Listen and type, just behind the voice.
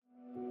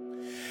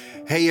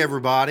Hey,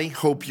 everybody.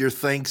 Hope your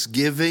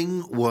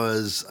Thanksgiving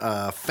was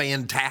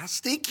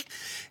fantastic.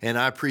 And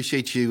I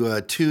appreciate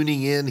you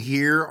tuning in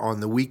here on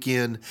the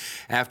weekend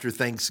after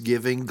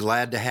Thanksgiving.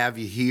 Glad to have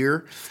you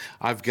here.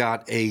 I've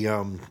got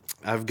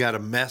a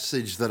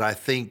message that I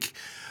think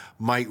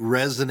might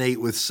resonate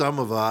with some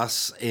of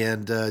us,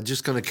 and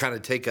just going to kind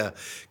of take a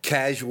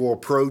casual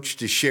approach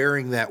to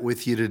sharing that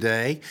with you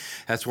today.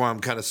 That's why I'm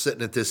kind of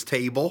sitting at this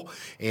table,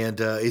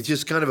 and it's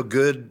just kind of a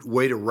good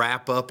way to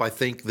wrap up, I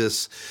think,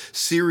 this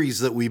series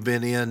that we've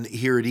been in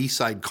here at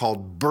Eastside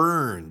called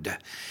Burned.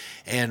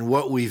 And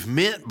what we've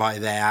meant by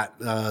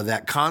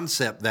that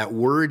concept, that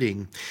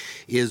wording,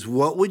 is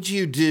what would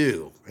you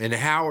do and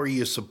how are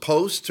you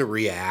supposed to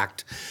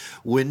react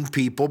when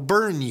people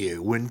burn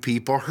you, when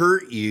people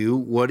hurt you?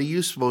 What are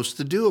you supposed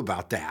to do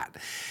about that?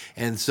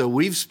 And so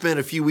we've spent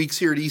a few weeks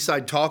here at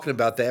Eastside talking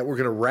about that. We're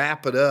going to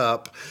wrap it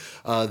up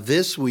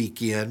this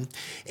weekend.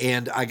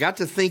 And I got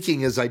to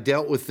thinking as I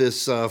dealt with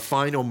this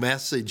final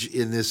message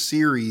in this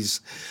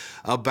series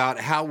about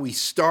how we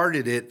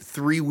started it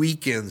 3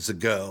 weekends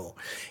ago.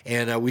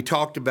 And we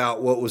talked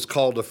about what was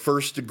called a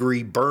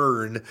first-degree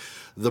burn,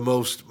 the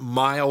most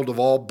mild of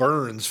all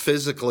burns.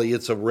 Physically,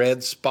 it's a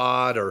red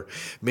spot or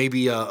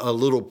maybe a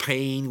little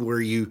pain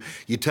where you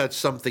touch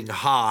something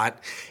hot.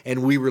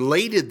 And we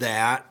related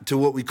that to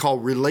what we call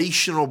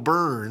relational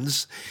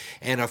burns.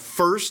 And a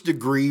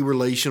first-degree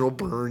relational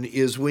burn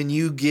is when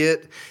you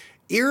get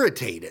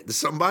irritated.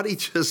 Somebody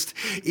just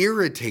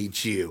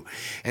irritates you.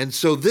 And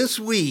so this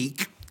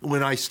week,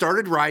 when I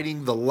started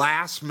writing the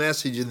last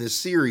message in this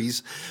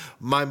series,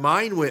 my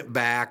mind went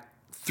back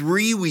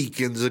 3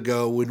 weekends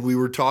ago when we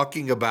were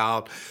talking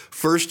about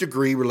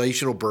first-degree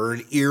relational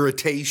burn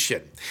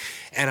irritation.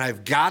 And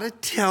I've got to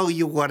tell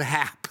you what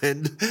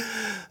happened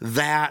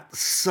that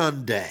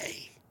Sunday.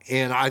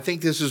 And I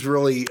think this is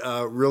really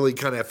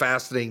kind of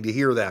fascinating to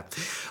hear that.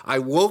 I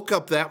woke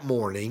up that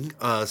morning,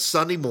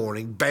 Sunday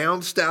morning,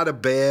 bounced out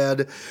of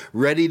bed,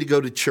 ready to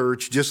go to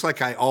church, just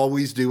like I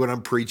always do when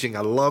I'm preaching. I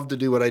love to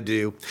do what I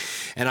do.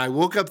 And I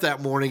woke up that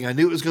morning. I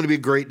knew it was going to be a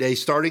great day,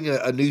 starting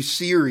a new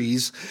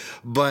series.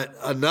 But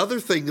another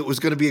thing that was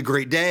going to be a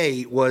great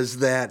day was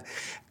that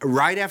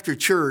right after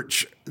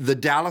church, the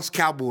Dallas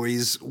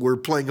Cowboys were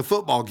playing a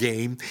football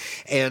game,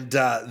 and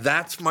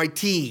that's my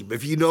team.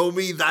 If you know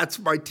me, that's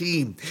my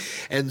team.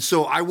 And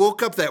so I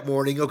woke up that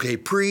morning, okay,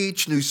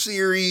 preach, new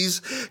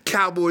series,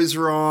 Cowboys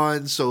are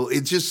on. So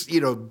it just,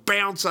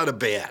 bounce out of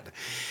bed.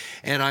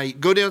 And I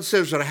go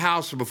downstairs to the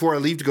house, and before I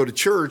leave to go to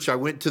church, I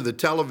went to the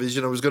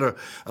television. I was going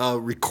to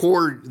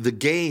record the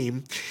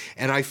game,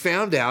 and I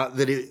found out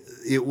that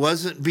it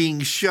wasn't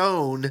being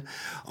shown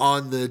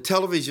on the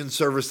television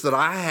service that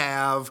I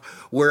have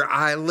where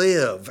I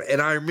live.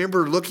 And I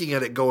remember looking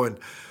at it going,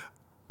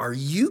 are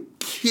you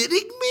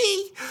kidding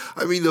me?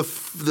 I mean, the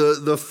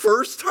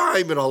first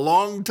time in a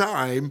long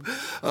time,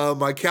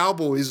 my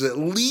Cowboys at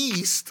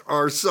least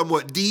are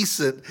somewhat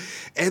decent,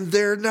 and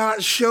they're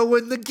not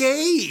showing the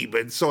game.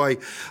 And so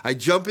I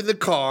jump in the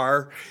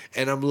car,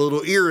 and I'm a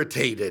little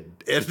irritated.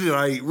 And then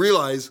I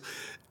realize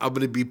I'm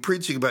going to be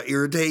preaching about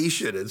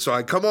irritation. And so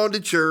I come on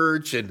to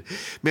church, and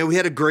man, we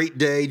had a great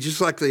day,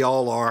 just like they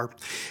all are.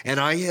 And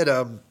I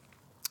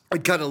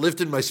kind of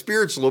lifted my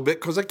spirits a little bit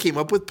because I came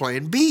up with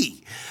plan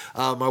B.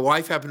 My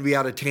wife happened to be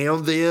out of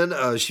town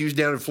then. She was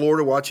down in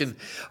Florida watching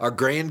our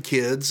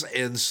grandkids,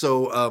 and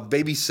so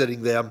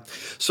babysitting them.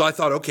 So I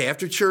thought, okay,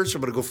 after church,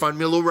 I'm going to go find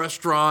me a little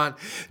restaurant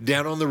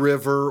down on the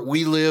river.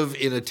 We live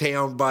in a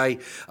town by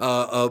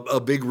a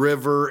big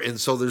river, and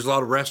so there's a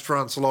lot of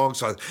restaurants along.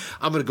 So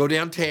I'm going to go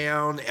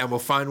downtown, and I'm going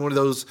to find one of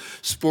those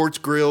sports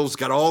grills,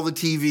 got all the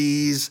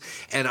TVs,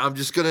 and I'm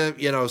just going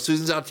to,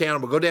 Susan's out of town.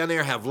 I'm going to go down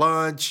there, have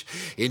lunch,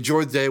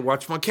 enjoy the day,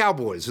 watch my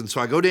Cowboys. And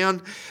so I go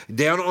down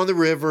on the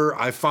river.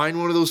 I find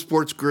one of those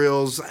sports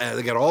grills.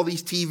 They got all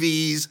these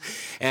TVs,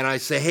 and I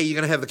say, "Hey, you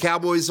gonna have the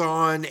Cowboys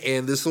on?"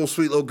 And this little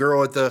sweet little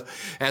girl at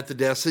the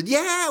desk said,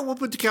 "Yeah, we'll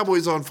put the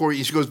Cowboys on for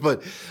you." She goes,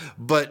 "But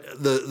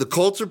the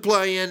Colts are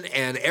playing,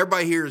 and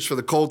everybody here is for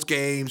the Colts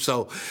game,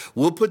 so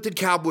we'll put the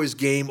Cowboys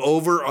game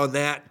over on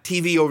that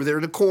TV over there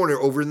in the corner,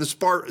 over in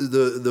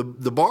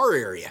the bar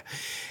area."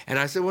 And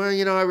I said, "Well,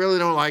 I really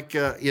don't like,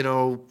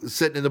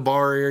 sitting in the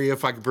bar area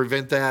if I can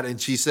prevent that." And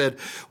she said,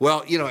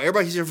 "Well,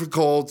 everybody's here for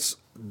Colts.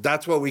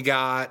 That's what we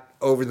got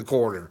over in the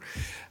corner."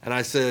 And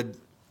I said,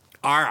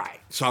 all right.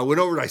 So I went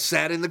over and I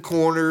sat in the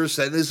corner,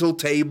 sat at this little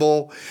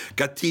table,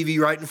 got TV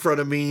right in front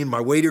of me, and my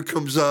waiter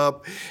comes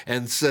up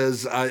and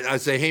says, I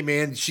say, "Hey,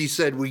 man," she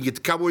said, "we can get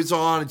the Cowboys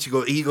on." And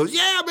he goes,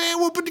 "Yeah, man,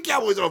 we'll put the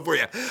Cowboys on for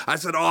you." I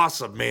said,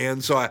 "Awesome,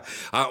 man." So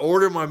I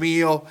order my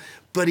meal,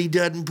 but he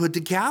doesn't put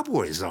the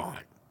Cowboys on.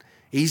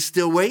 He's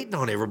still waiting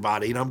on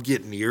everybody, and I'm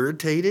getting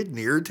irritated.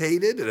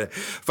 And I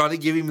finally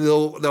give him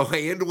the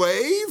hand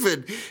wave,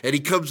 and he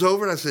comes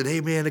over, and I said,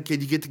 "Hey, man,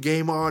 can you get the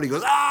game on?" He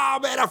goes, "Oh,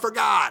 man, I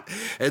forgot."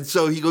 And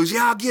so he goes,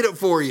 "Yeah, I'll get it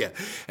for you."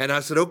 And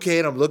I said, "Okay."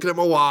 And I'm looking at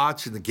my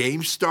watch, and the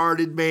game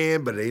started,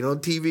 man, but it ain't on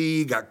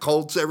TV. Got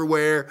Colts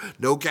everywhere,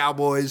 no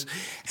Cowboys.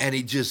 And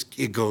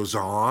it goes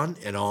on,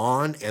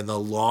 and the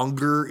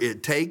longer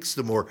it takes,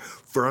 the more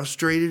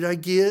frustrated I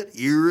get,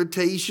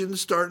 irritation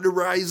starting to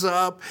rise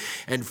up.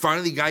 And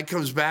finally the guy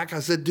comes back. I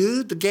said,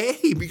 dude, the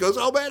game. He goes,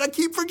 oh man, I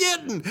keep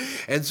forgetting.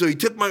 And so he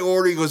took my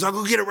order. He goes, I'll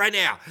go get it right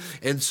now.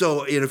 And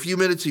so in a few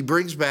minutes he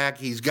brings back,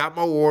 he's got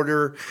my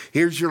order.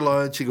 Here's your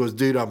lunch. He goes,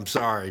 dude, I'm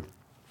sorry.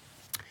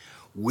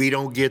 We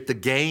don't get the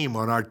game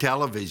on our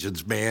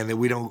televisions, man. And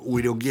we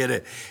don't get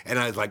it. And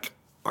I was like,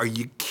 are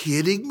you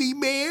kidding me,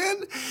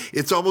 man?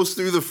 It's almost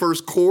through the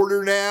first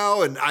quarter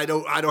now, and I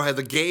don't have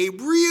the game,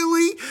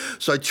 really?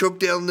 So I choke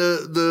down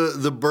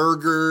the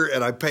burger,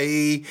 and I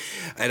pay,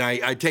 and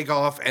I take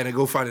off, and I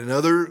go find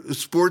another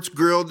sports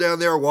grill down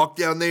there. I walk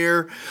down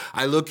there.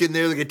 I look in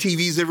there. They got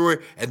TVs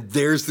everywhere, and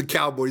there's the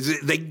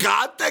Cowboys. They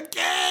got the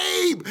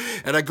game!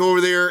 And I go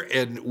over there,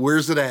 and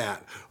where's it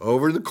at?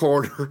 Over in the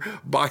corner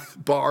by the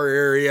bar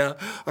area.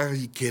 Are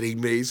you kidding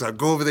me? So I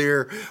go over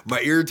there. My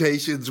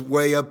irritation's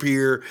way up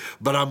here,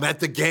 but I'm at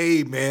the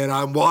game, man.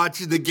 I'm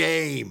watching the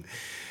game.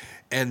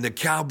 And the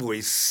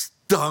Cowboys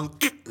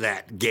stunk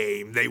that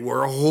game. They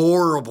were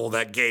horrible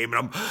that game.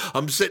 And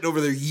I'm sitting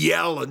over there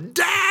yelling,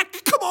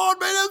 Dak, come on,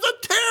 man, that was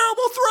a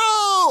terrible throw.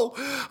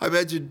 I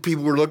imagine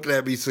people were looking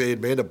at me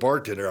saying, man, the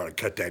bartender ought to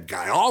cut that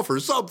guy off or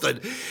something.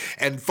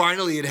 And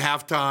finally at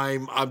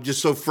halftime, I'm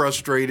just so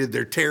frustrated.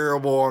 They're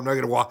terrible. I'm not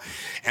going to walk.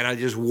 And I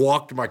just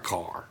walked to my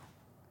car.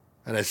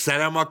 And I sat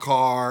in my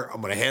car.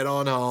 I'm going to head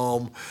on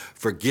home,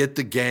 forget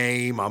the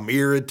game. I'm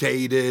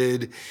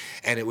irritated.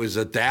 And it was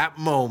at that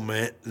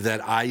moment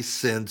that I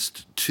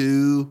sensed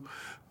two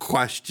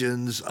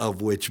questions,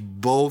 of which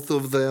both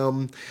of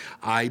them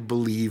I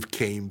believe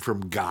came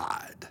from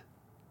God.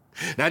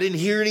 And I didn't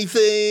hear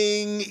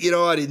anything,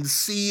 I didn't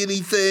see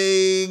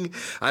anything.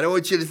 I don't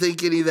want you to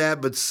think any of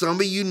that, but some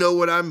of you know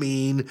what I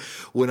mean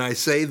when I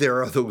say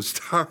there are those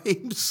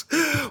times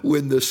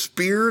when the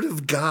Spirit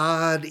of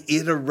God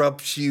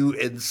interrupts you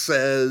and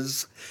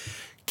says,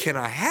 can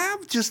I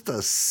have just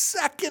a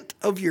second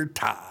of your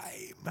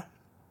time?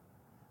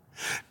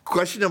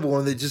 Question number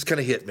one that just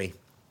kind of hit me.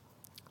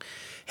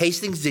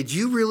 Hastings, did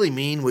you really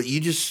mean what you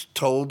just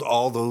told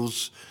all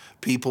those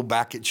people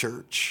back at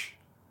church?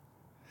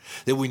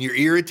 That when you're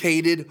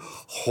irritated,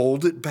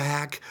 hold it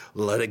back,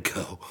 let it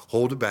go.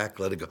 Hold it back,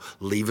 let it go.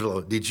 Leave it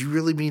alone. Did you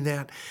really mean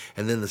that?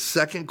 And then the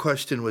second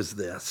question was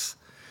this.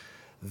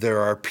 There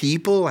are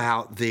people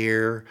out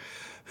there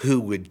who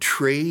would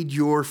trade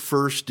your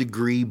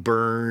first-degree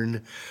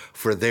burn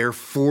for their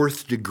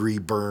fourth-degree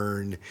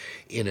burn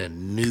in a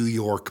New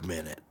York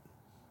minute.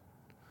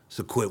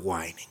 So quit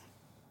whining.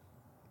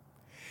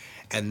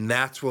 And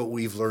that's what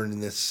we've learned in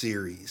this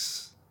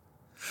series.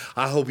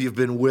 I hope you've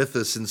been with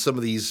us in some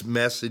of these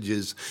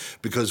messages,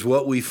 because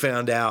what we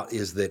found out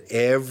is that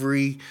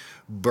every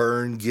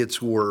burn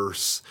gets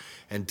worse.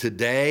 And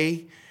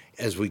today,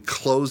 as we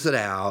close it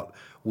out,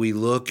 we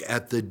look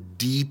at the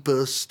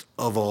deepest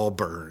of all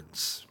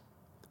burns.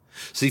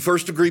 See,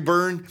 first-degree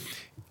burn,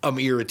 I'm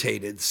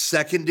irritated.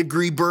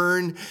 Second-degree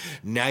burn,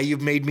 now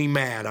you've made me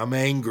mad. I'm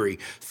angry.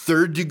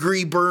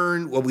 Third-degree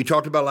burn, what we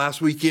talked about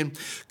last weekend,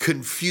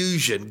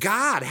 confusion.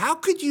 God, how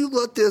could you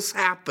let this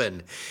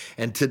happen?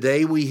 And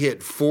today we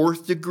hit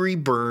fourth-degree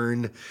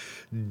burn,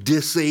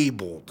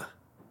 disabled.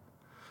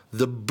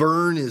 The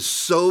burn is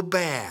so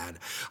bad.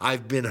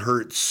 I've been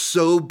hurt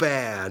so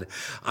bad,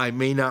 I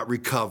may not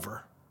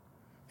recover.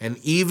 And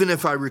even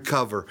if I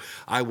recover,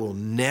 I will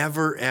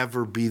never,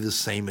 ever be the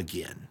same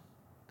again.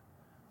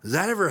 Has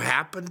that ever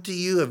happened to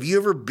you? Have you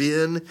ever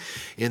been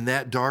in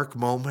that dark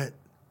moment?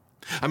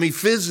 I mean,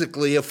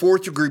 physically, a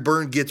fourth-degree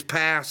burn gets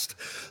past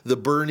the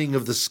burning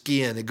of the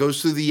skin. It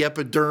goes through the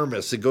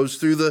epidermis. It goes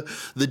through the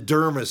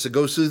dermis. It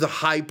goes through the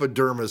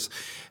hypodermis.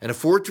 And a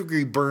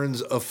fourth-degree burn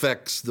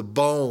affects the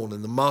bone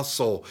and the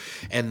muscle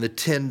and the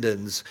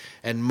tendons.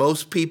 And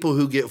most people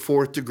who get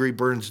fourth-degree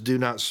burns do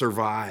not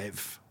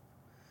survive.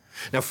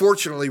 Now,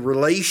 fortunately,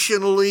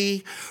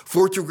 relationally,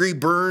 fourth-degree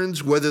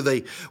burns, whether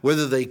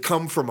they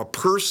come from a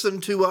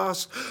person to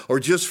us or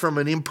just from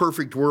an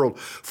imperfect world,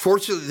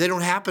 fortunately, they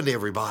don't happen to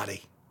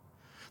everybody.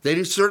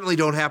 They certainly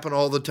don't happen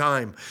all the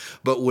time.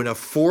 But when a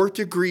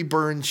fourth-degree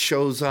burn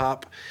shows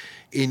up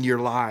in your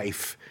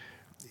life,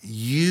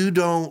 you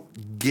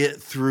don't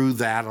get through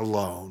that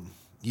alone.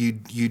 You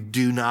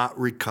do not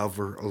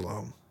recover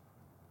alone.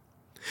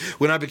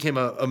 When I became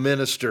a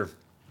minister,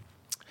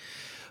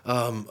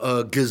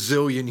 a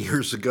gazillion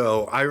years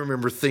ago, I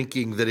remember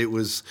thinking that it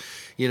was,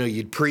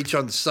 you'd preach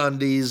on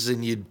Sundays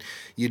and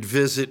you'd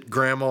visit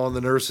grandma in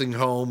the nursing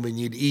home and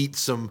you'd eat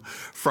some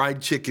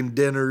fried chicken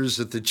dinners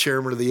at the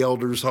chairman of the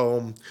elders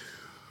home.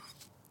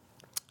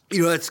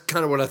 That's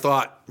kind of what I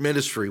thought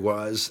ministry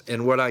was.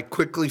 And what I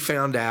quickly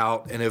found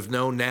out and have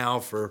known now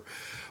for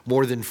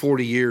more than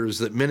 40 years,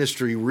 that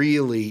ministry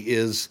really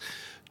is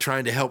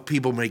trying to help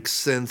people make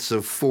sense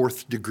of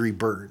fourth-degree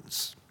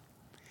burns.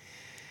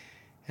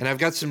 And I've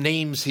got some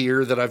names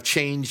here that I've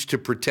changed to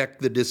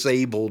protect the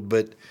disabled,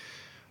 but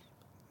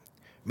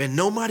man,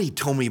 nobody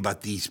told me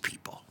about these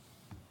people.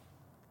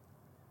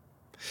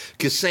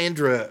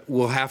 Cassandra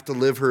will have to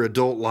live her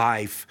adult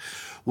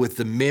life with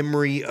the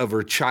memory of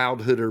her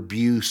childhood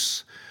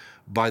abuse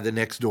by the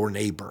next door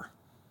neighbor.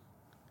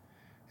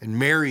 And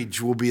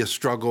marriage will be a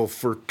struggle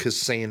for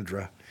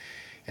Cassandra.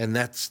 And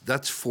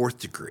that's fourth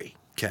degree,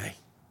 okay?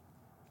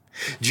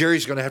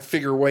 Jerry's going to have to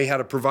figure a way how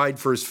to provide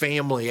for his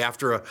family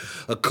after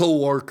a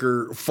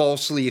coworker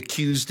falsely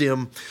accused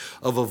him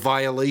of a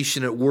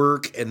violation at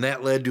work, and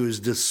that led to his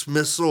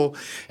dismissal,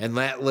 and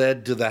that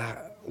led to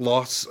the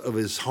loss of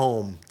his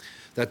home.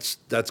 That's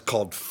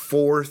called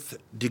fourth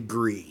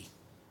degree.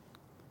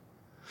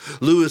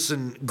 Louis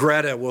and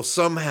Greta will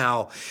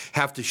somehow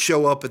have to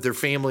show up at their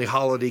family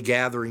holiday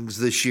gatherings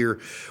this year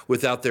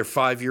without their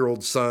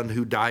 5-year-old son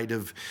who died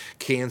of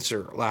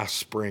cancer last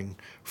spring.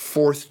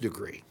 Fourth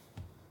degree.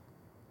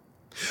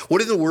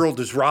 What in the world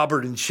does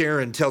Robert and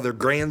Sharon tell their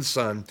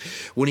grandson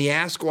when he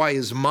asks why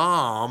his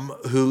mom,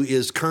 who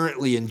is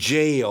currently in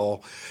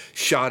jail,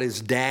 shot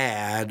his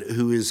dad,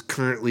 who is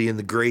currently in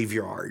the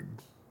graveyard?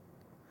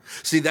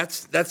 See,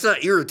 that's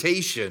not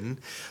irritation.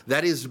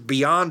 That is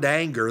beyond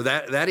anger.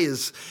 That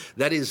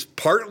is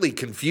partly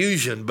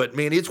confusion, but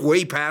man, it's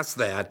way past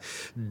that.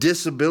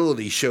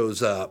 Disability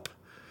shows up.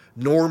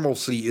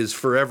 Normalcy is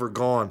forever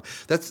gone.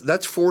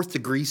 That's fourth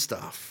degree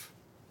stuff.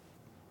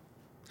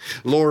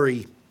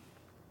 Lori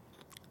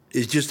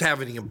is just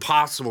having an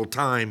impossible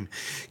time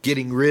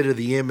getting rid of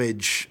the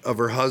image of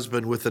her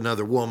husband with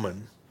another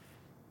woman.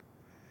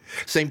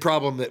 Same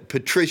problem that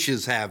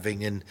Patricia's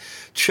having, and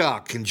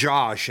Chuck and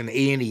Josh and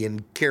Annie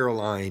and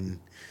Caroline.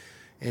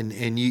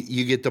 And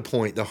you get the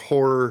point. The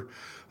horror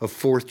of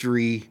fourth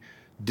degree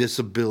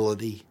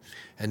disability.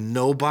 And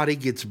nobody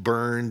gets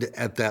burned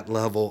at that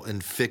level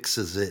and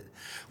fixes it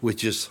with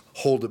just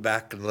hold it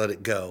back and let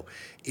it go.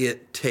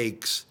 It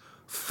takes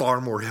far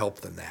more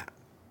help than that.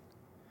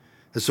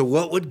 And so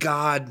what would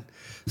God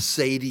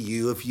say to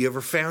you if you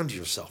ever found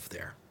yourself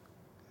there?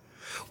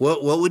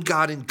 What would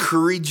God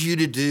encourage you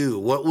to do?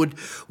 What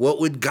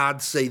would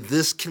God say,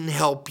 this can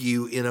help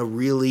you in a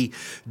really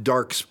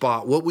dark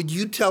spot? What would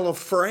you tell a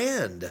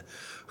friend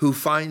who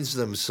finds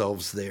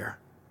themselves there?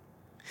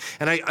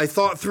 And I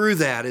thought through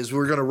that as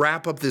we're going to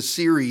wrap up this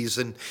series,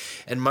 and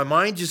my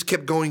mind just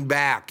kept going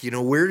back.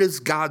 Where does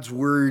God's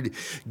word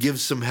give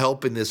some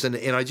help in this? And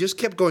I just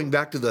kept going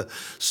back to the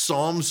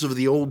Psalms of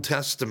the Old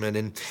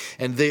Testament,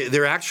 and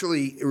they're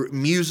actually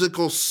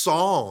musical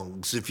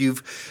songs, if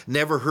you've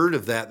never heard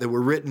of that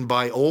were written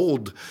by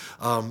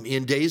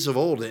in days of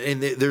old.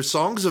 And they're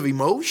songs of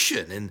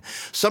emotion, and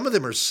some of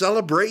them are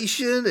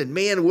celebration, and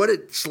man, what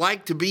it's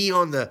like to be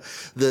on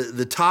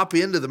the top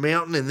end of the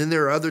mountain. And then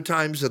there are other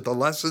times that the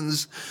lessons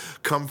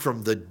come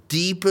from the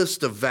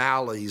deepest of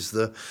valleys,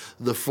 the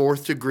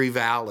fourth degree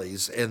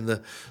valleys, and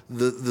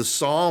the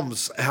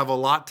Psalms have a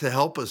lot to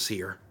help us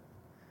here.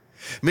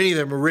 Many of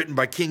them are written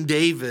by King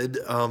David,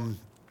 the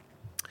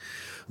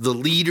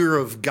leader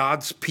of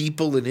God's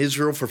people in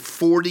Israel for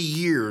 40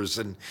 years.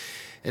 And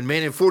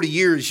man, in 40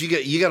 years,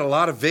 you got a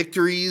lot of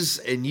victories,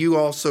 and you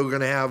also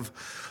going to have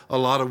a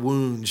lot of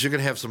wounds. You're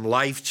going to have some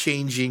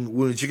life-changing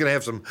wounds. You're going to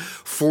have some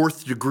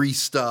fourth degree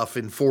stuff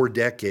in 4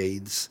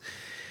 decades.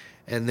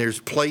 And there's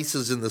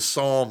places in the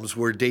Psalms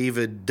where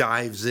David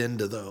dives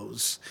into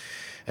those.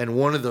 And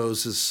one of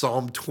those is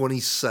Psalm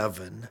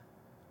 27.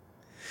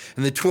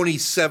 In the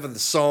 27th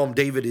Psalm,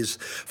 David is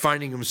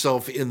finding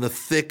himself in the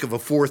thick of a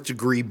fourth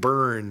degree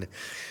burn.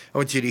 I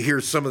want you to hear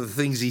some of the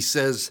things he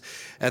says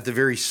at the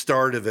very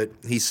start of it.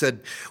 He said,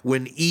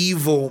 when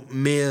evil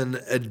men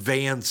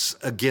advance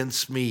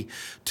against me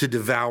to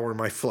devour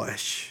my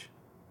flesh.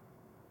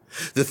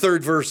 The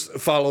third verse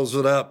follows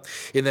it up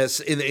in the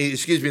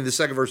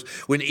second verse,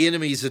 when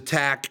enemies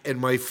attack and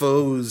my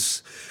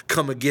foes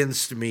come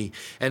against me.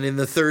 And in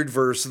the third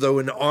verse, though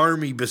an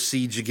army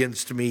besiege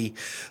against me,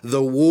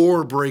 the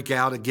war break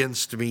out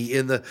against me.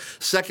 In the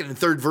second and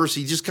third verse,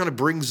 he just kind of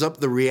brings up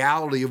the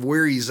reality of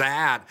where he's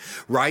at,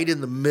 right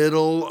in the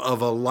middle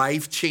of a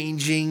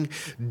life-changing,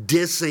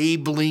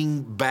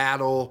 disabling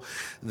battle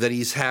that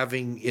he's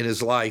having in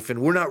his life.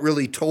 And we're not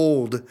really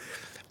told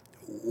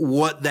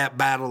what that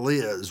battle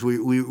is. We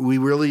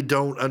really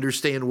don't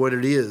understand what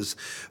it is,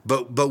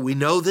 but we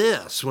know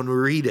this when we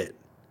read it.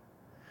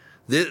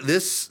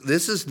 This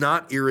is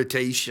not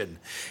irritation.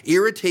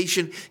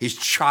 Irritation is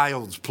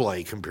child's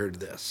play compared to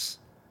this.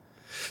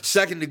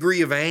 Second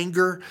degree of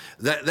anger,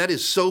 that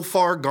is so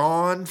far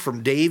gone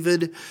from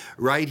David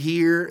right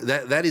here.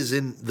 That is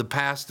in the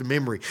past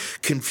memory.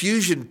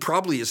 Confusion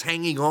probably is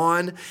hanging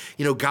on.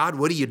 God,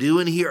 what are you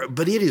doing here?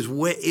 But it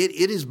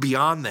is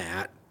beyond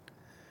that.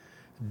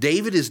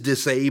 David is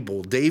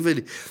disabled.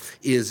 David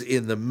is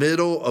in the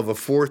middle of a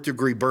fourth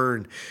degree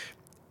burn.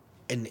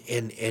 And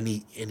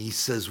he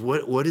says,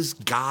 what does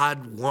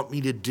God want me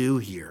to do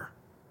here?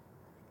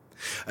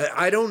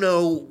 I don't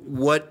know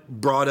what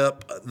brought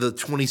up the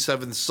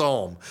 27th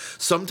Psalm.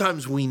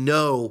 Sometimes we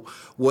know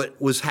what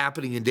was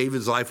happening in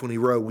David's life when he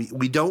wrote.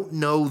 We don't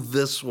know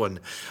this one.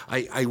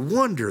 I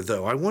wonder,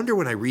 though. I wonder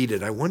when I read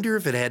it. I wonder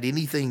if it had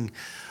anything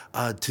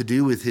to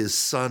do with his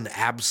son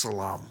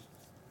Absalom.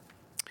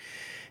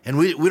 And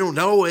we don't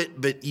know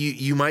it, but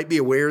you might be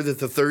aware that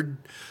the third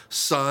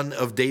son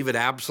of David,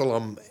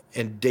 Absalom,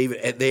 and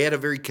David, they had a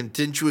very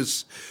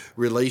contentious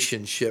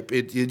relationship.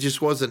 It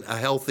just wasn't a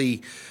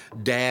healthy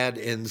dad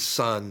and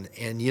son.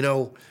 And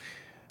you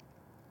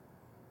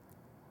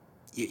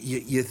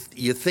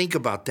think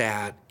about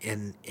that,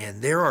 and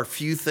there are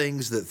few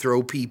things that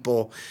throw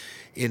people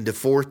into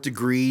fourth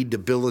degree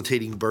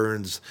debilitating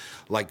burns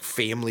like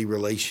family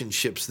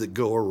relationships that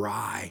go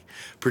awry,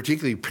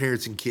 particularly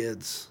parents and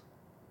kids.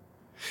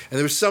 And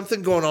there was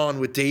something going on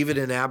with David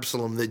and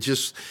Absalom that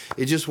just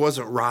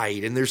wasn't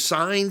right. And there's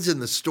signs in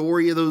the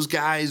story of those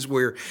guys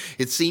where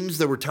it seems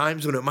there were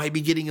times when it might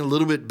be getting a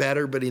little bit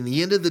better, but in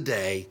the end of the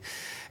day,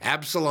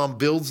 Absalom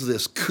builds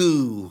this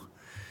coup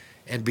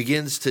and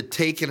begins to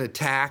take an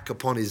attack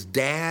upon his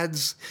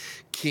dad's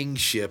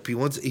kingship. He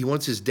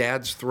wants his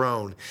dad's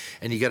throne.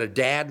 And you got a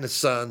dad and a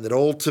son that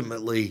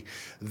ultimately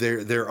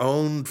their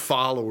own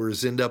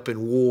followers end up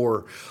in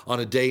war on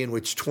a day in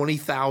which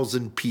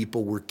 20,000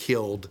 people were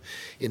killed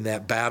in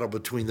that battle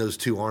between those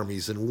two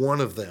armies. And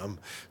one of them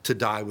to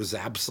die was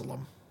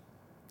Absalom.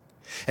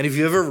 And if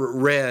you ever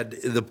read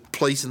the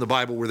place in the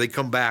Bible where they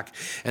come back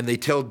and they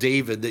tell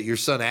David that your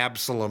son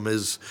Absalom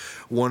is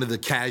one of the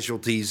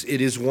casualties,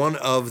 it is one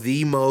of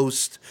the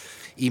most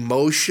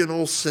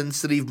emotional,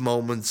 sensitive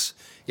moments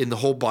in the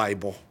whole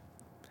Bible.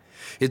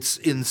 It's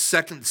in 2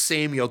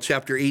 Samuel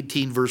chapter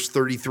 18, verse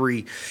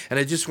 33. And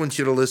I just want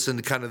you to listen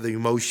to kind of the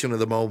emotion of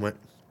the moment.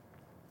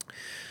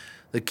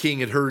 The king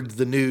had heard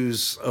the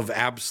news of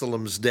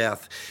Absalom's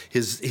death.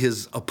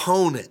 His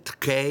opponent,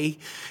 okay,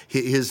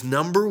 his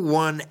number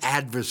one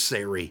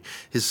adversary,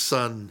 his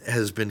son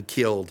has been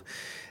killed.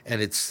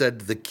 And it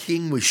said the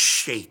king was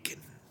shaken.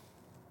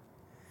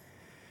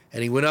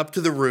 And he went up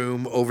to the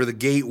room over the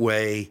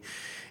gateway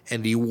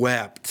and he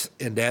wept.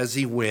 And as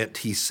he went,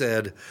 he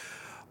said,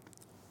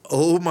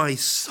 "Oh, my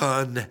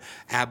son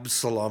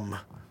Absalom,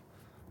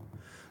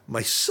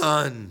 my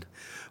son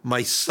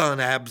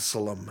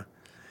Absalom.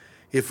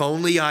 If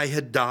only I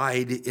had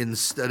died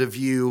instead of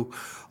you,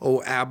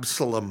 oh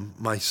Absalom,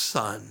 my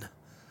son,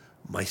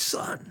 my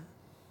son."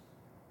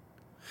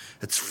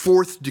 That's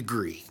fourth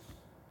degree.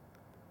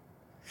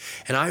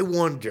 And I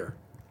wonder,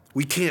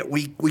 we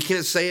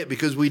can't say it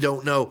because we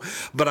don't know,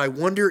 but I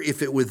wonder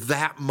if it was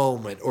that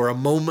moment or a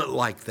moment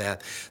like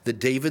that that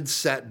David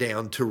sat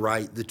down to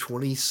write the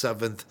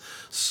 27th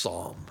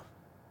Psalm.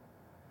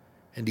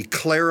 And he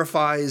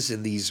clarifies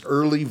in these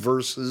early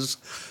verses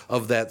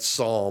of that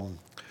Psalm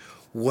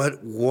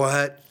what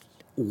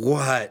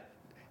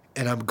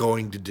and I'm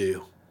going to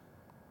do.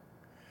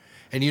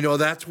 And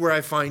that's where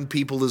I find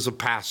people as a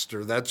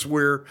pastor. That's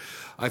where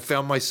I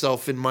found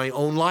myself in my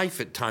own life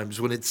at times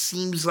when it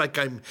seems like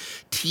I'm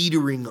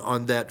teetering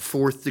on that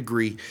fourth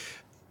degree.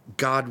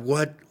 God,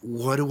 what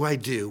do I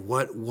do?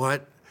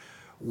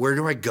 Where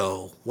do I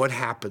go? What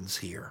happens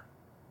here?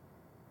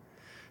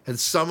 And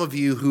some of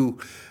you who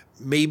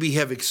maybe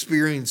have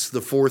experienced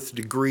the fourth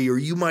degree, or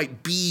you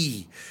might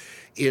be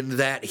in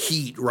that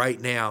heat right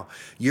now,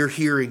 you're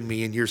hearing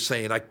me and you're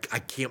saying, I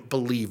can't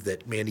believe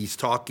that, man, he's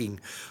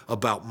talking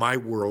about my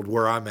world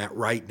where I'm at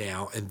right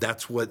now. And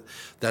that's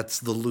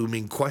the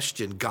looming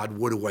question. God,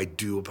 what do I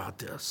do about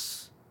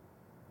this?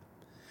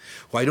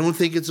 Well, I don't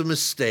think it's a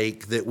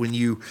mistake that when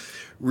you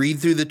read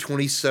through the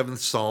 27th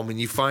Psalm and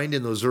you find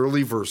in those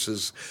early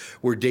verses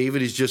where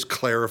David is just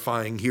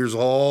clarifying, here's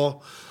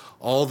all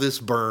this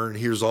burn,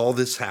 here's all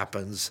this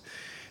happens.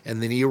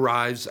 And then he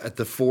arrives at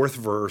the fourth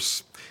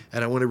verse,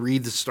 and I want to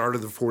read the start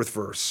of the fourth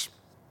verse.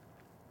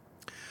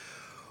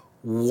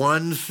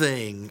 "One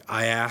thing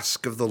I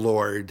ask of the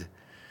Lord,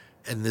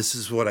 and this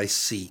is what I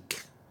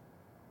seek."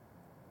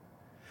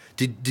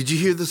 Did you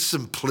hear the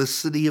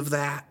simplicity of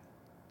that?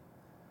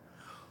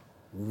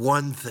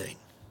 One thing.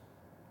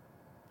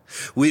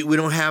 We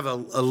don't have a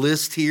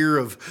list here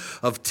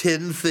of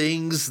 10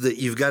 things that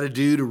you've got to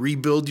do to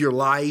rebuild your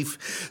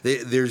life.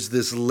 There's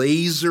this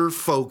laser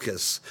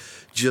focus,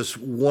 just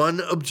one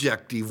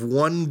objective,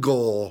 one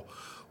goal,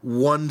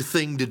 one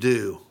thing to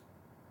do.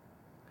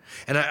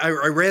 And I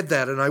read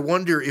that, and I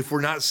wonder if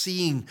we're not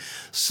seeing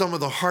some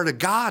of the heart of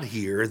God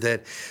here,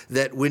 that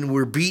when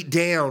we're beat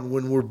down,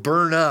 when we're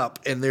burned up,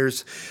 and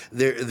there's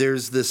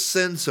this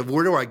sense of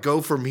where do I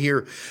go from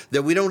here,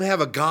 that we don't have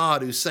a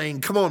God who's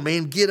saying, come on,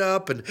 man, get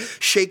up and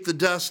shake the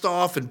dust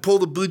off and pull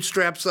the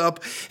bootstraps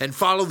up and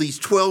follow these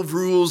 12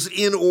 rules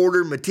in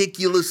order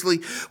meticulously.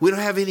 We don't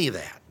have any of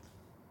that.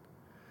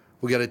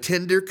 We got a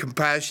tender,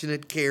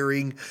 compassionate,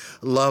 caring,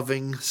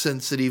 loving,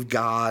 sensitive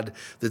God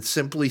that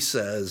simply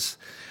says,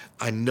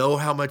 I know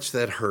how much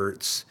that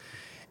hurts,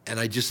 and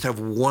I just have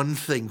one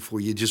thing for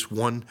you, just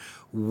one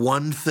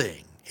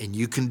thing, and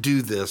you can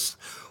do this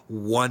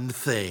one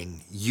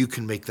thing. You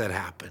can make that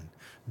happen,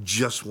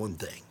 just one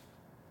thing.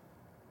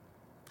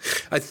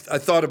 I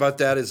thought about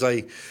that as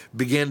I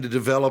began to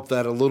develop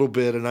that a little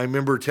bit, and I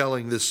remember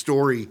telling this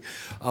story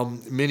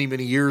many,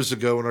 many years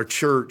ago in our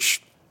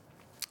church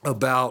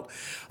about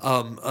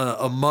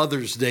a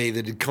Mother's Day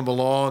that had come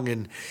along,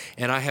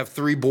 and I have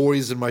 3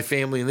 boys in my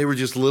family, and they were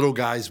just little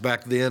guys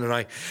back then. And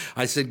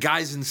I said,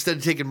 guys, instead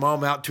of taking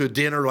mom out to a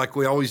dinner like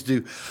we always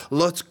do,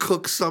 let's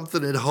cook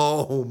something at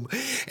home.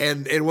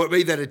 And what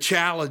made that a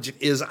challenge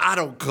is I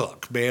don't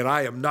cook, man.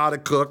 I am not a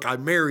cook. I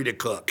married a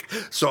cook,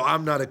 so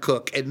I'm not a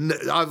cook. And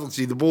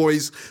obviously the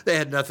boys, they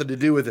had nothing to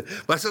do with it.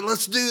 But I said,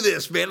 let's do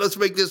this, man. Let's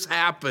make this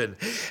happen.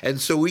 And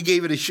so we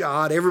gave it a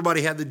shot.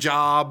 Everybody had the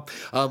job.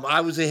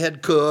 I was a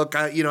head cook.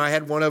 I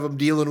had one of them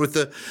dealing with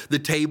the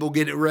table,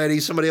 getting it ready.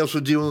 Somebody else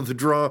was dealing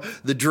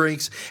with the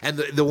drinks. And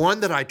the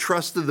one that I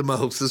trusted the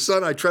most, the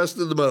son I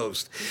trusted the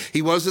most,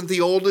 he wasn't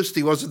the oldest,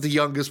 he wasn't the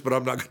youngest, but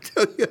I'm not going to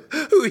tell you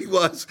who he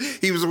was.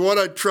 He was the one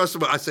I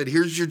trusted. I said,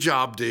 here's your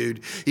job,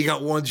 dude. You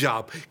got one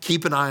job.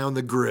 Keep an eye on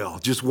the grill.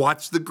 Just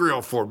watch the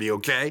grill for me,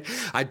 okay?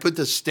 I'd put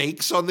the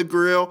steaks on the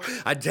grill.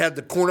 I'd have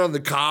the corn on the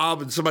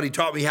cob, and somebody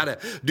taught me how to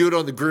do it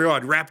on the grill.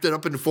 I'd wrapped it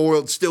up in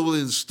foil, still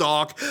in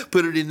stock,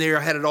 put it in there.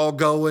 I had it all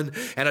going.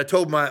 And I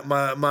told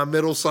my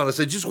middle son, I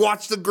said, just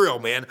watch the grill,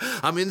 man.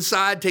 I'm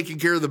inside taking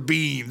care of the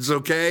beans,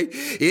 okay?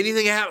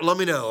 Anything happen, let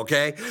me know,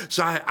 okay?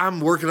 So I'm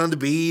working on the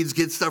beans,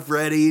 get stuff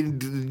ready,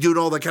 doing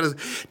all that kind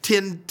of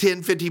 10,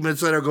 15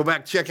 minutes later, I go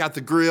back, check out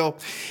the grill,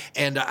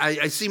 and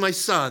I see my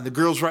son. The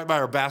grill's right by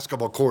our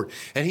basketball court,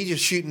 and he's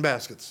just shooting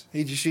baskets.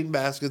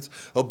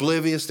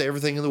 Oblivious to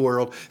everything in the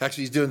world.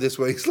 Actually, he's doing this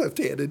way. He's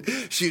left-handed,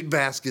 shooting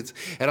baskets.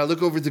 And I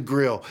look over at the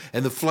grill,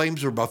 and the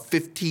flames are about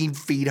 15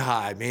 feet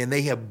high, man.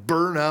 They have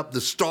burned up.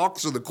 The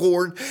stalks of the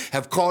corn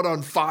have caught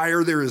on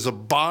fire. There is a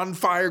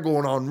bonfire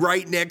going on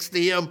right next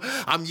to him.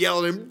 I'm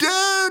yelling at him,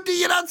 dude, do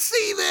you not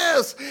see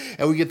this?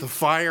 And we get the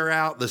fire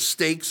out. The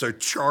steaks are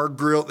char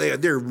grilled.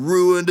 They're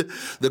ruined.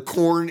 The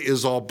corn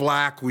is all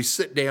black. We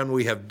sit down.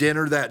 We have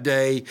dinner that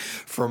day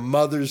for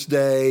Mother's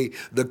Day.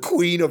 The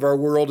queen of our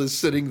world is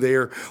sitting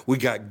there. We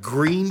got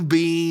green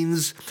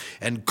beans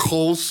and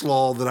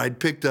coleslaw that I'd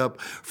picked up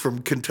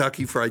from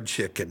Kentucky Fried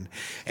Chicken.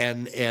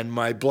 And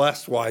my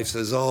blessed wife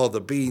says, oh,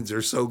 the beans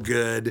are so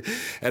good.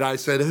 And I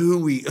said, who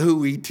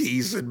we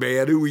teasing,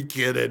 man? Who we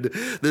kidding?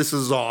 This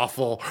is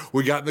awful.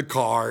 We got in the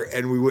car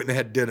and we went and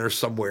had dinner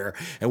somewhere.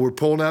 And we're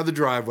pulling out of the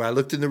driveway. I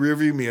looked in the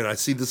rearview mirror and I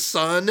see the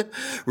son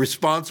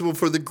responsible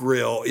for the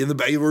grill in the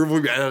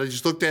rearview mirror. And I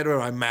just looked at him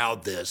and I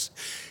mouthed this.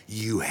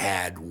 You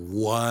had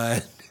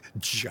one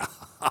job.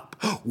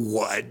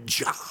 One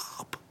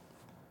job.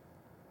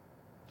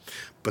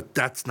 But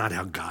that's not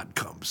how God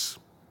comes.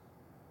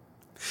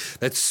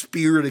 That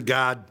Spirit of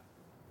God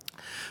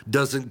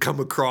doesn't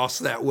come across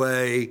that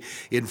way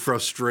in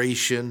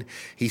frustration.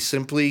 He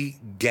simply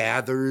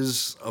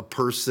gathers a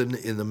person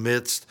in the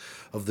midst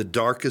of the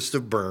darkest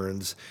of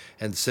burns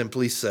and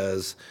simply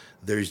says,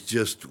 there's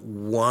just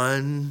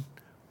one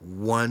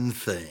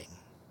thing.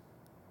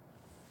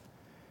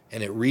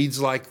 And it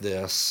reads like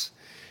this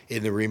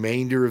in the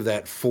remainder of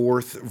that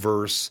 4th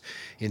verse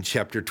in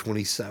chapter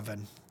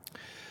 27.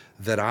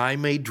 That I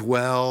may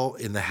dwell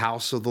in the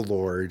house of the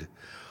Lord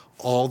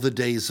all the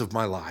days of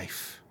my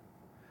life,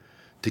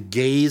 to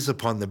gaze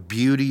upon the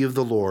beauty of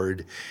the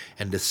Lord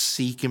and to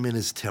seek him in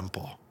his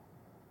temple.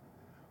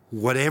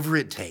 Whatever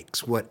it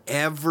takes, don't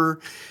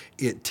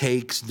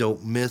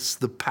miss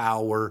the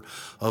power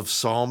of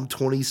Psalm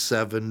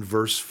 27,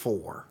 verse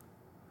 4.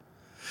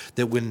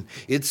 That when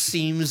it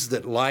seems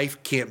that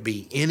life can't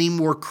be any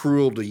more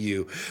cruel to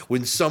you,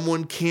 when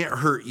someone can't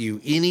hurt you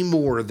any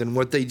more than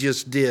what they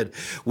just did,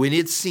 when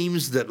it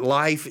seems that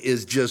life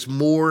is just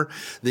more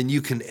than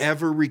you can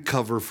ever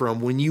recover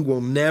from, when you will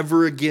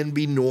never again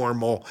be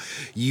normal,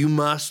 you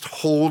must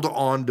hold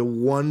on to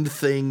one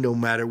thing no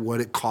matter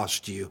what it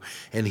costs you.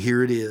 And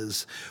here it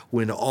is.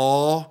 When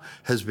all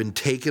has been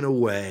taken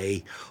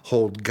away,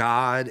 hold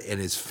God and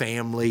his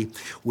family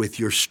with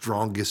your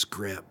strongest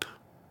grip.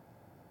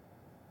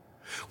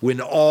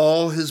 When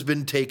all has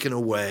been taken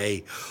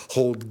away,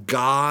 hold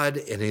God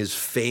and his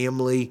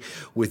family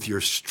with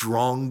your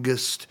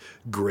strongest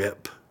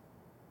grip.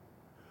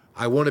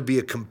 I want to be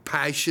a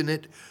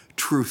compassionate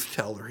truth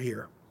teller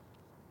here.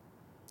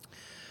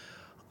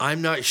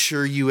 I'm not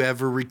sure you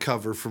ever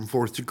recover from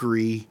 4th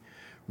degree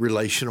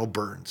relational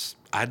burns.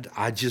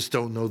 I just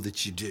don't know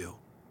that you do.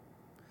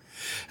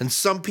 And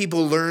some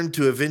people learn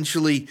to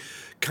eventually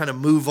kind of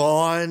move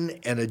on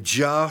and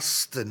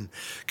adjust and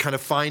kind of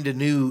find a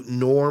new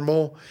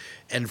normal.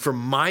 And from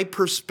my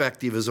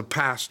perspective as a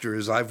pastor,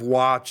 as I've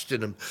watched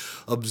and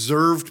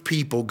observed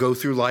people go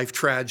through life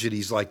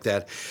tragedies like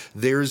that,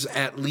 there's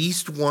at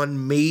least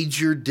one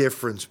major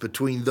difference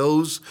between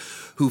those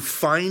who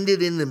find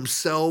it in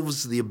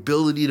themselves the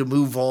ability to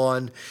move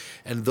on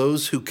and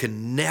those who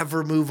can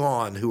never move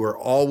on, who are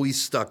always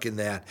stuck in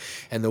that.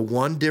 And the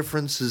one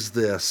difference is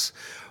this: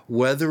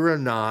 whether or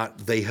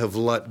not they have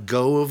let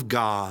go of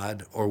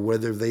God or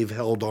whether they've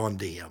held on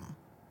to him.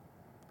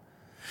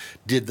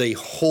 Did they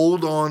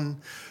hold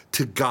on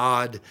to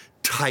God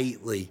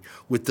tightly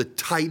with the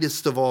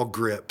tightest of all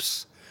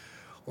grips,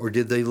 or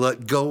did they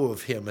let go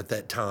of him at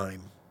that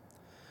time?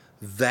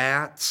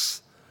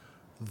 That's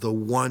the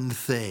one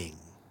thing.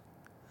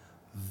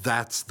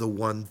 That's the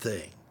one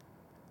thing.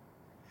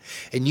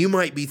 And you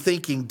might be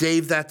thinking,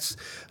 Dave, that's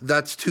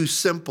too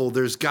simple.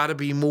 There's got to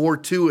be more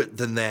to it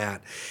than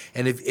that.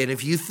 And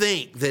if you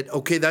think that,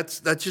 okay, that's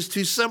just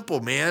too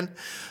simple, man.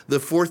 The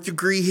fourth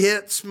degree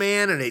hits,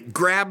 man, and it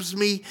grabs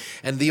me,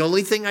 and the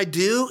only thing I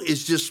do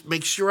is just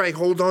make sure I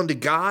hold on to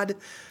God.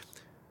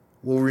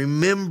 Well,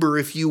 remember,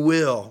 if you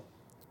will,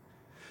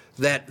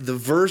 that the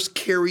verse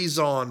carries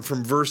on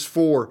from verse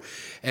 4.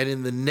 And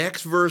in the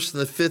next verse, in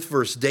the 5th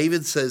verse,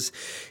 David says,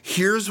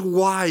 here's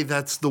why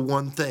that's the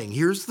one thing.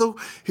 Here's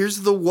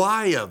the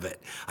why of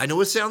it. I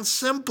know it sounds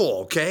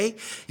simple, okay?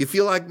 You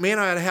feel like, man,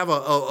 I got to have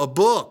a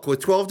book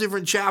with 12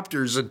 different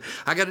chapters and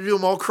I got to do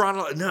them all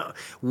chronologically. No,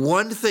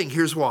 one thing,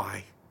 here's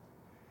why.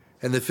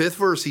 And the 5th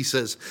verse, he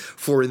says,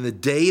 for in the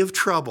day of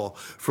trouble,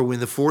 for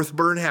when the fourth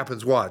burn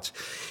happens, watch,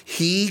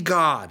 he,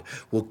 God,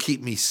 will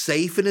keep me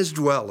safe in his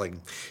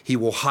dwelling. He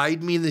will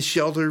hide me in the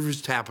shelter of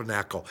his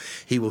tabernacle.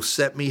 He will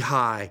set me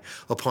high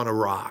upon a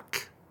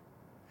rock.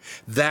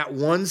 That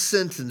one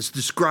sentence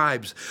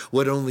describes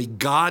what only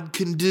God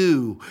can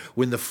do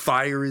when the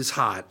fire is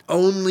hot.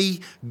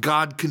 Only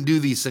God can do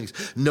these things.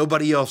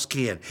 Nobody else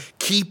can.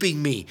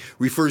 Keeping me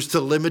refers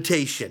to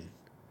limitation.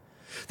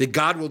 That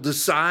God will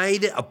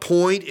decide a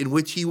point in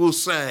which he will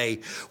say,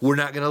 we're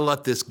not going to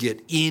let this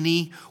get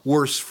any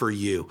worse for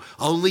you.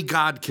 Only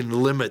God can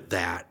limit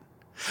that.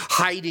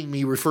 Hiding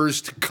me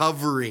refers to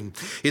covering.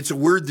 It's a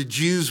word the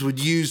Jews would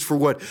use for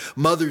what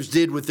mothers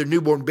did with their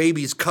newborn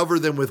babies, cover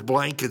them with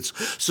blankets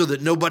so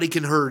that nobody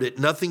can hurt it.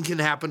 Nothing can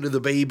happen to the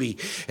baby.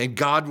 And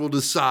God will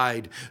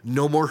decide,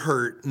 no more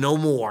hurt, no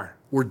more.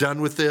 We're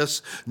done with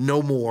this,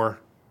 no more.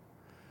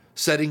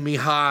 Setting me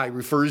high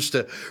refers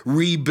to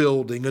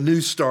rebuilding, a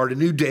new start, a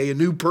new day, a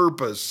new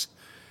purpose.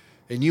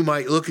 And you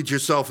might look at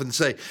yourself and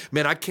say,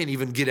 man, I can't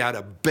even get out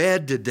of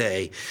bed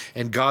today.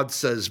 And God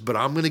says, but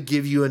I'm going to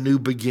give you a new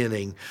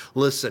beginning.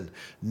 Listen,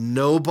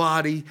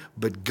 nobody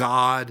but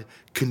God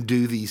can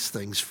do these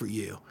things for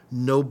you.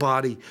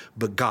 Nobody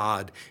but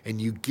God. And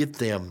you get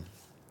them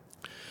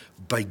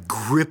by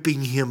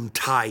gripping him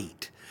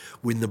tight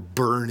when the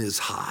burn is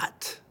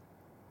hot.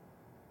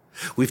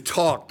 We've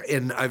talked,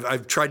 and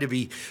I've tried to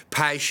be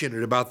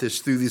passionate about this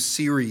through this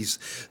series,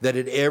 that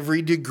at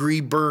every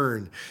degree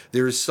burn,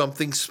 there is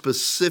something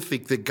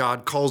specific that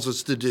God calls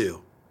us to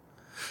do.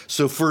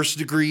 So 1st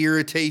degree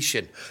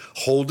irritation,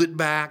 hold it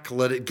back,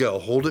 let it go.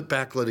 Hold it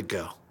back, let it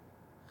go.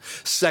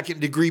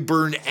 2nd degree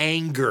burn,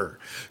 anger.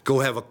 Go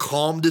have a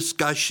calm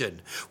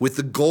discussion with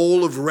the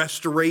goal of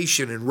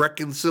restoration and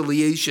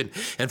reconciliation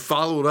and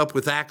follow it up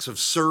with acts of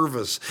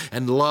service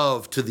and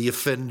love to the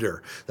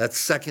offender. That's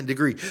 2nd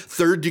degree.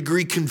 3rd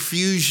degree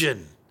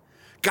confusion.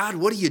 God,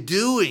 what are you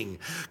doing?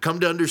 Come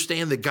to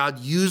understand that God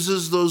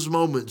uses those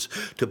moments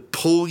to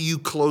pull you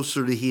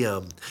closer to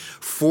him.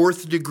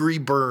 4th degree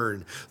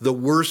burn, the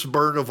worst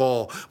burn of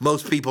all.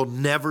 Most people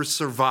never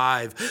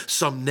survive.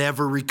 Some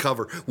never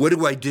recover.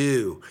 What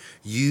do?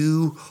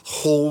 You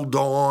hold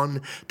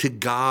on to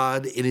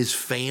God and his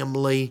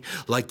family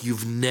like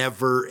you've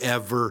never,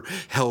 ever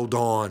held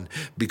on.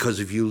 Because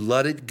if you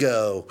let it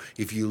go,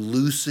 if you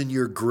loosen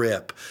your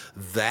grip,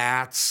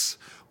 that's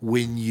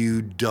when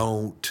you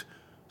don't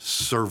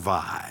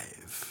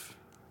survive.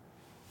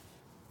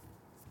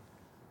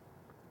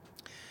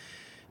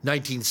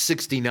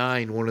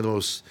 1969, one of the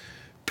most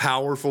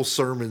powerful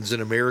sermons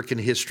in American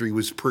history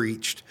was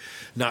preached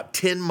not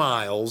 10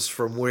 miles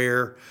from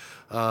where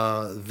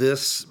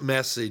this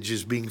message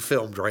is being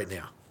filmed right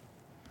now.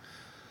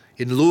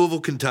 In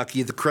Louisville,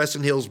 Kentucky, at the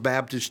Crescent Hills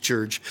Baptist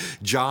Church,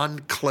 John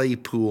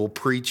Claypool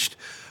preached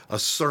a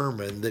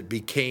sermon that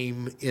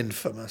became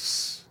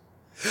infamous.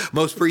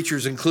 Most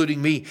preachers,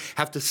 including me,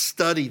 have to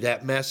study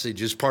that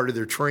message as part of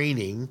their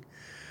training.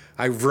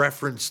 I've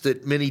referenced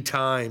it many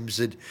times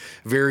at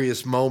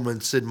various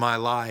moments in my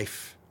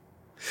life.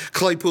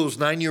 Claypool's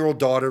 9-year-old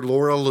daughter,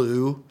 Laura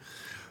Lou,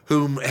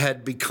 whom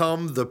had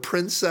become the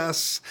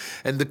princess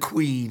and the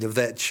queen of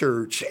that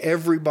church.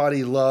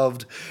 Everybody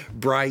loved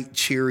bright,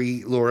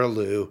 cheery Laura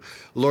Lou.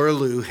 Laura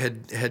Lou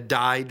had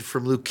died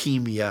from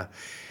leukemia.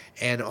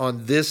 And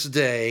on this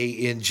day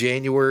in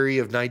January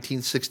of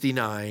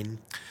 1969,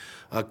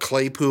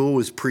 Claypool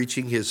was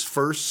preaching his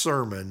first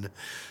sermon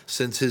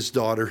since his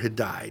daughter had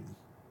died.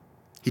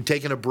 He'd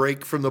taken a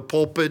break from the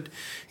pulpit.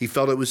 He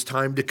felt it was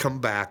time to come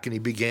back, and he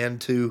began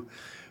to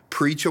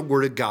preach a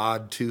word of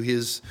God to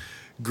his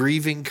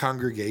grieving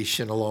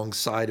congregation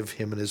alongside of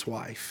him and his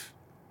wife.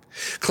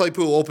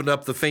 Claypool opened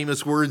up the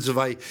famous words of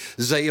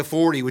Isaiah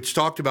 40, which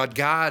talked about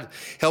God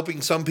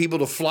helping some people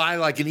to fly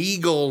like an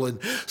eagle and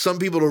some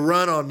people to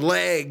run on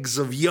legs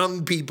of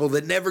young people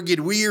that never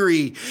get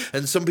weary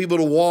and some people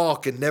to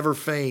walk and never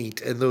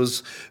faint. And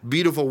those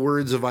beautiful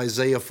words of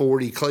Isaiah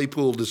 40,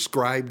 Claypool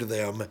described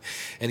them,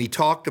 and he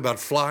talked about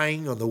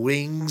flying on the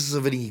wings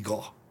of an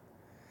eagle.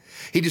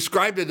 He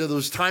described it as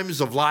those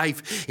times of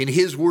life, in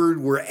his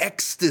word, were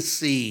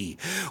ecstasy,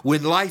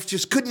 when life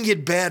just couldn't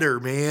get better,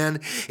 man.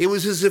 It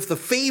was as if the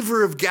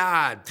favor of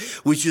God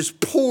was just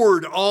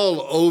poured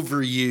all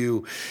over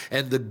you,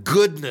 and the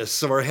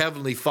goodness of our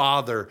Heavenly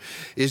Father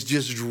is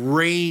just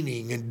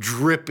raining and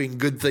dripping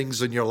good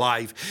things in your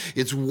life.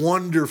 It's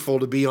wonderful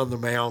to be on the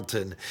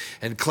mountain.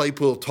 And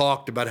Claypool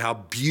talked about how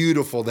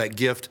beautiful that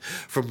gift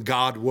from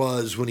God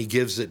was when he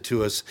gives it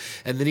to us.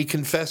 And then he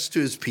confessed to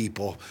his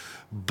people,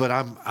 but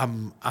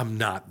I'm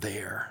not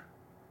there.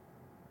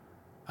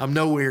 I'm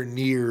nowhere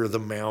near the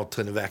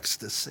mountain of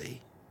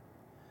ecstasy.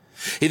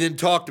 He then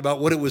talked about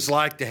what it was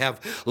like to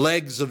have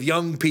legs of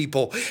young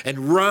people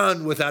and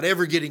run without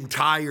ever getting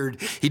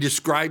tired. He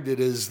described it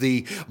as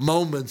the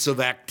moments of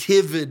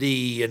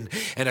activity and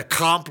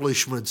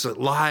accomplishments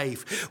at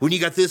life. When you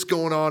got this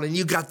going on and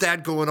you got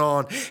that going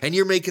on and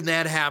you're making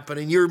that happen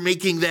and you're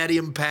making that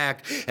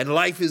impact and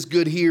life is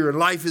good here and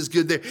life is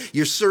good there.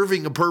 You're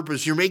serving a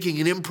purpose. You're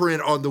making an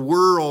imprint on the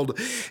world.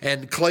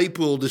 And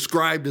Claypool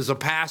described as a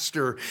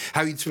pastor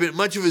how he'd spent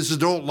much of his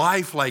adult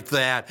life like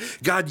that.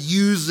 God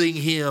using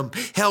him,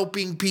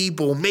 helping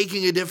people,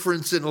 making a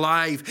difference in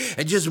life,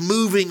 and just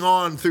moving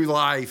on through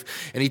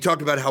life. And he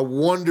talked about how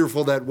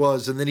wonderful that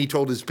was. And then he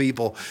told his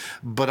people,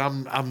 but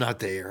I'm not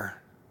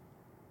there.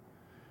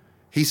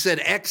 He said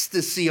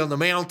ecstasy on the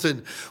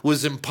mountain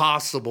was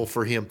impossible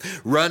for him.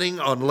 Running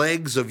on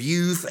legs of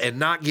youth and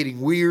not getting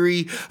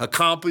weary,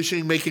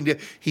 accomplishing,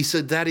 he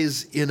said that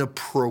is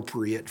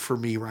inappropriate for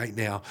me right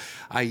now.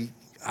 I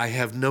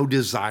have no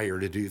desire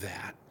to do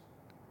that.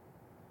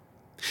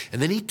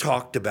 And then he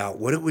talked about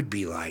what it would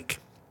be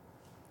like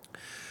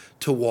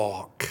to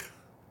walk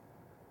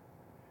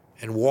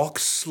and walk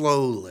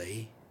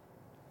slowly,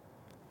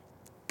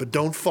 but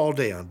don't fall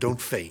down,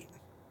 don't faint.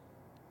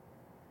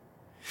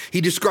 He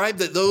described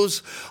that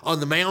those on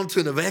the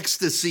mountain of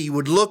ecstasy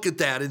would look at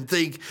that and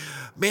think,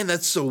 man,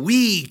 that's so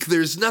weak.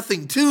 There's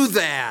nothing to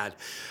that.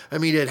 I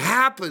mean, it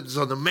happens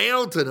on the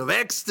mountain of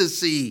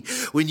ecstasy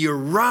when you're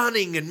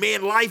running and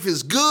man, life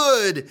is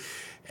good.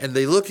 And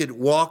they look at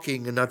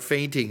walking and not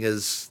fainting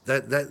as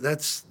that's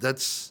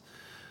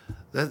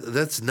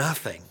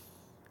nothing.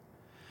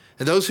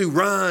 And those who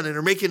run and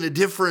are making a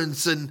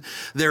difference and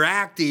they're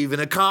active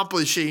and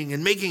accomplishing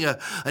and making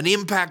an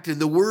impact in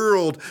the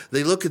world,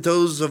 they look at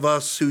those of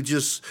us who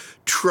just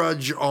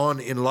trudge on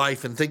in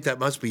life and think that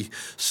must be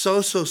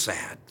so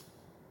sad.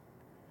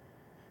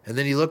 And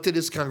then he looked at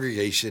his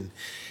congregation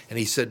and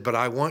he said, but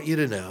I want you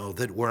to know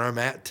that where I'm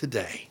at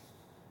today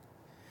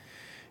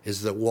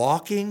is that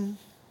walking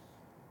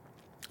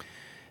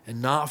and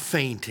not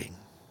fainting,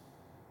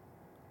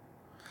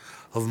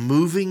 of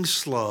moving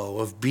slow,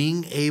 of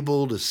being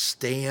able to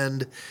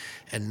stand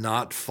and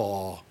not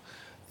fall,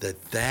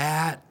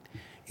 that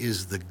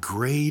is the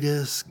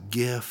greatest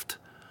gift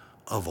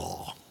of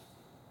all.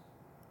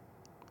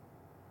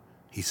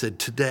 He said,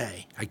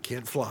 today, I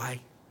can't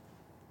fly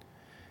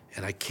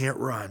and I can't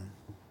run,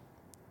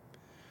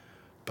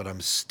 but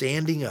I'm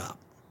standing up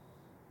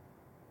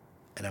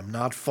and I'm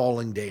not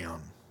falling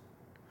down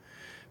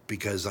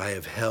because I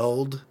have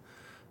held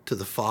to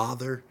the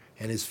Father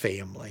and his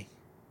family.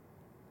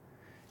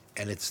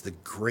 And it's the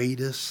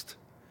greatest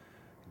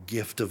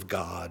gift of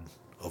God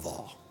of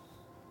all.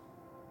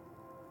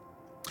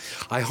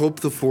 I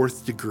hope the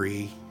fourth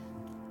degree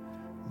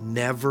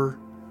never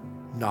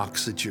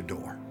knocks at your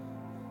door.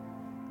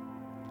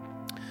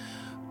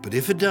 But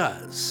if it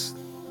does,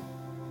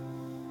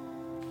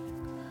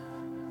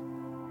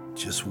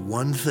 just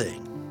one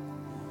thing.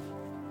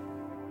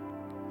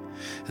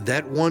 And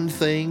that one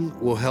thing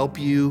will help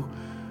you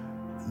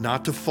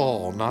not to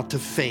fall, not to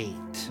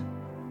faint.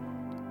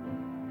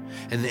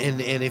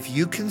 And if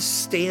you can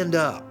stand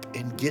up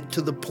and get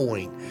to the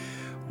point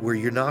where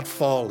you're not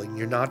falling,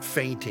 you're not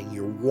fainting,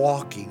 you're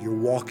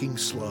walking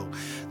slow,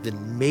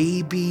 then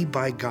maybe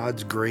by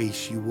God's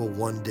grace you will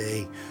one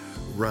day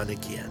run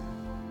again.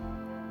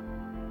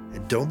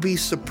 And don't be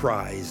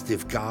surprised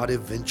if God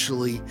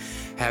eventually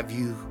have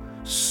you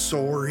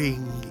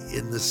soaring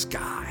in the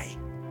sky,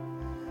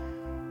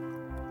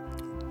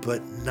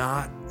 but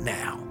not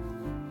now.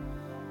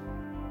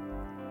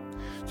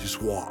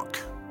 Just walk.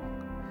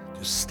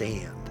 Just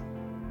stand.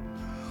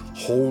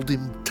 Hold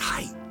him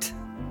tight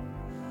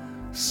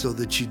so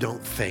that you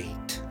don't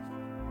faint.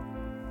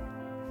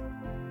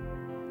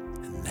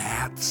 And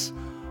that's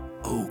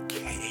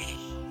okay.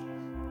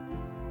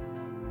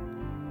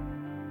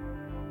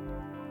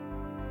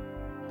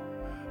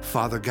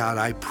 Father God,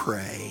 I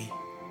pray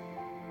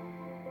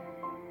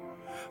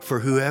for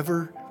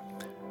whoever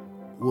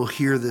will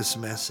hear this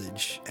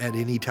message at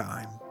any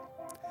time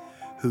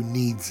who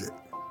needs it.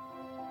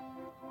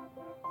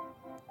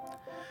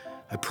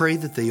 I pray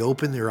that they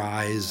open their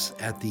eyes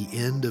at the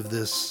end of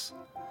this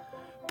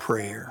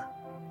prayer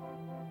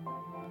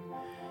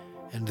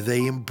and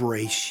they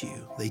embrace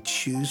you. They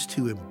choose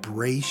to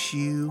embrace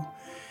you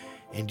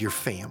and your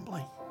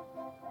family.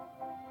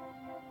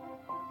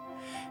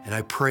 And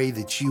I pray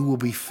that you will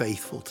be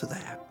faithful to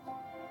that.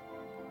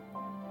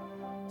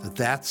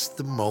 That's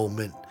the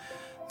moment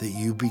that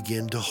you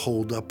begin to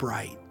hold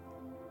upright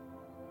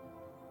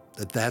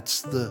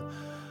That's the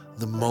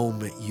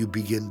moment you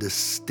begin to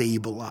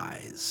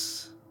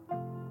stabilize.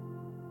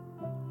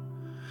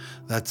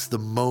 That's the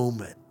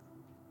moment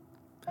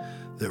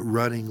that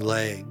running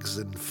legs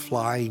and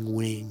flying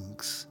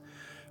wings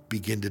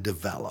begin to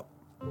develop.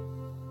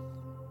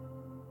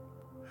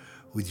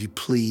 Would you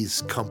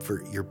please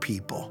comfort your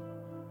people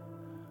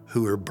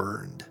who are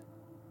burned?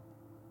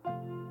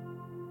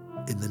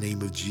 In the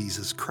name of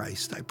Jesus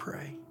Christ, I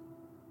pray.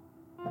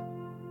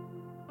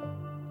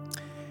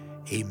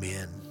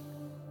 Amen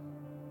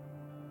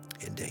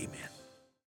and amen.